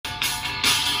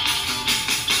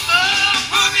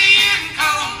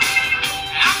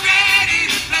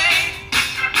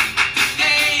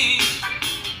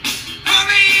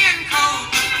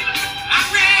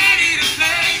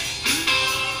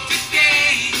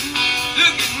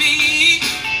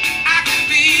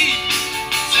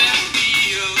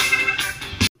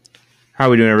How are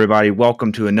we doing, everybody?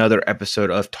 Welcome to another episode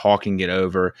of Talking It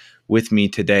Over. With me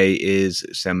today is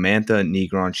Samantha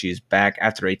Negron. She is back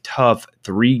after a tough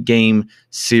 3-game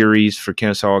series for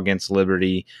Kennesaw against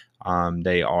Liberty.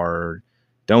 They are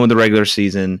done with the regular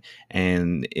season,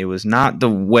 and it was not the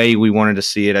way we wanted to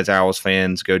see it as Owls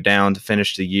fans go down to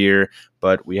finish the year,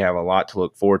 but we have a lot to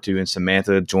look forward to, and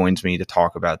Samantha joins me to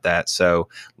talk about that. So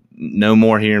no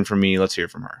more hearing from me. Let's hear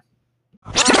from her.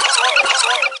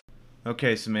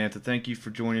 Okay, Samantha, thank you for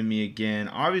joining me again.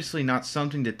 Obviously not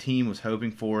something the team was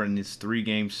hoping for in this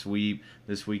 3-game sweep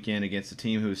this weekend against a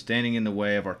team who was standing in the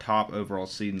way of our top overall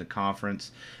seed in the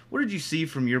conference. What did you see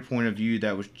from your point of view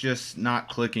that was just not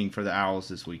clicking for the Owls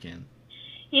this weekend?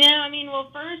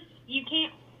 First, you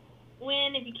can't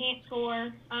win if you can't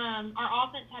score. Our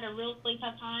offense had a really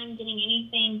tough time getting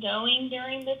anything going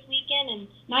during this weekend, and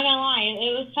not going to lie,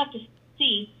 it was tough to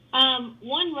see.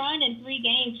 One run in 3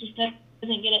 games just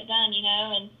doesn't get it done,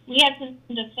 and we had some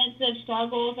defensive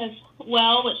struggles as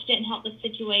well, which didn't help the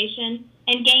situation.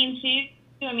 And game 2,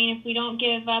 if we don't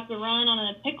give up a run on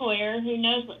a pickle error, who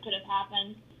knows what could have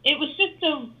happened. It was just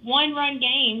a 1-run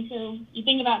game, so you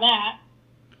think about that.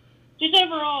 Just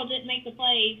overall, didn't make the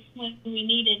plays when we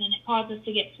needed, and it caused us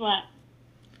to get swept.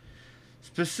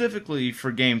 Specifically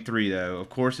for Game 3, though,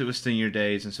 of course it was senior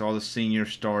days, and so all the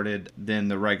seniors started, then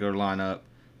the regular lineup.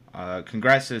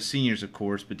 Congrats to the seniors, of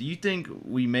course, but do you think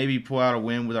we maybe pull out a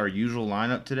win with our usual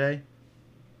lineup today?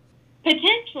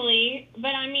 Potentially,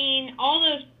 but all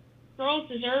those girls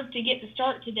deserve to get the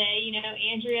start today.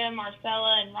 Andrea,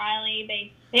 Marcella, and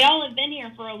Riley, they all have been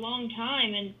here for a long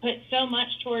time and put so much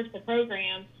towards the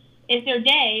program. It's their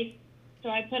day, so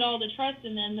I put all the trust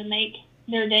in them to make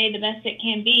their day the best it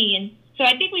can be. And so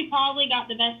I think we probably got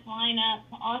the best lineup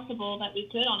possible that we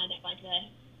could on a day like today.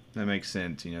 That makes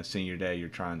sense. Senior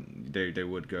day, they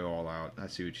would go all out. I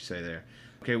see what you say there.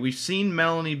 Okay, we've seen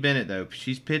Melanie Bennett, though.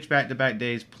 She's pitched back-to-back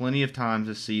days plenty of times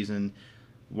this season.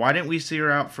 Why didn't we see her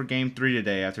out for Game 3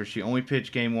 today after she only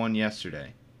pitched Game 1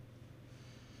 yesterday?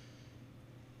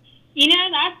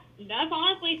 That's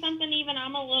honestly something even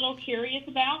I'm a little curious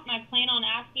about, and I plan on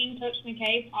asking Coach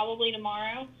McKay probably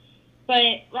tomorrow.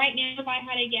 But right now, if I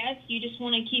had to guess, you just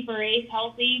want to keep her ace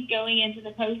healthy going into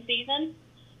the postseason.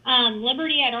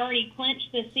 Liberty had already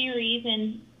clinched the series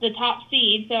and the top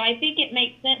seed, so I think it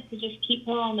makes sense to just keep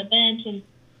her on the bench and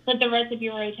let the rest of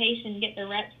your rotation get the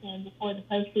reps in before the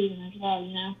postseason as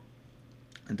well,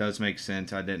 It does make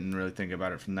sense. I didn't really think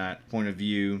about it from that point of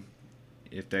view.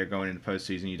 If they're going into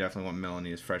postseason, you definitely want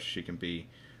Melanie as fresh as she can be.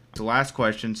 So last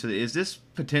question. So is this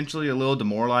potentially a little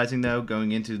demoralizing, though,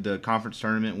 going into the conference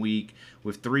tournament week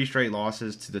with 3 straight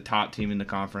losses to the top team in the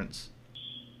conference?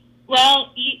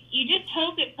 Well, you just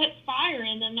hope it puts fire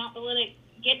in them not to let it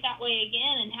get that way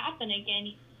again and happen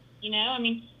again.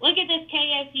 Look at this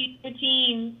KSU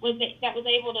team that was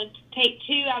able to take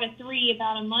 2 out of 3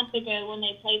 about a month ago when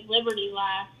they played Liberty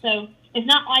last. So it's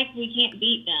not like we can't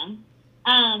beat them.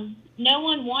 No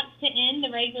one wants to end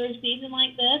the regular season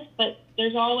like this, but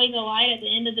there's always a light at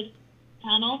the end of the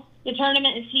tunnel. The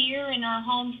tournament is here in our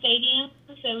home stadium,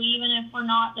 so even if we're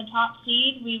not the top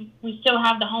seed, we still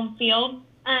have the home field.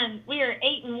 We are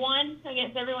 8-1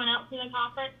 against everyone else in the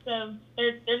conference, so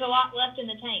there's a lot left in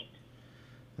the tank.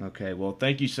 Okay, well,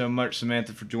 thank you so much,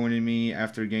 Samantha, for joining me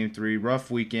after Game 3. Rough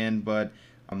weekend, but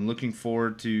I'm looking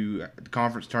forward to the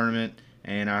conference tournament,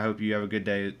 and I hope you have a good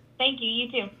day. Thank you.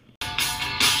 You too.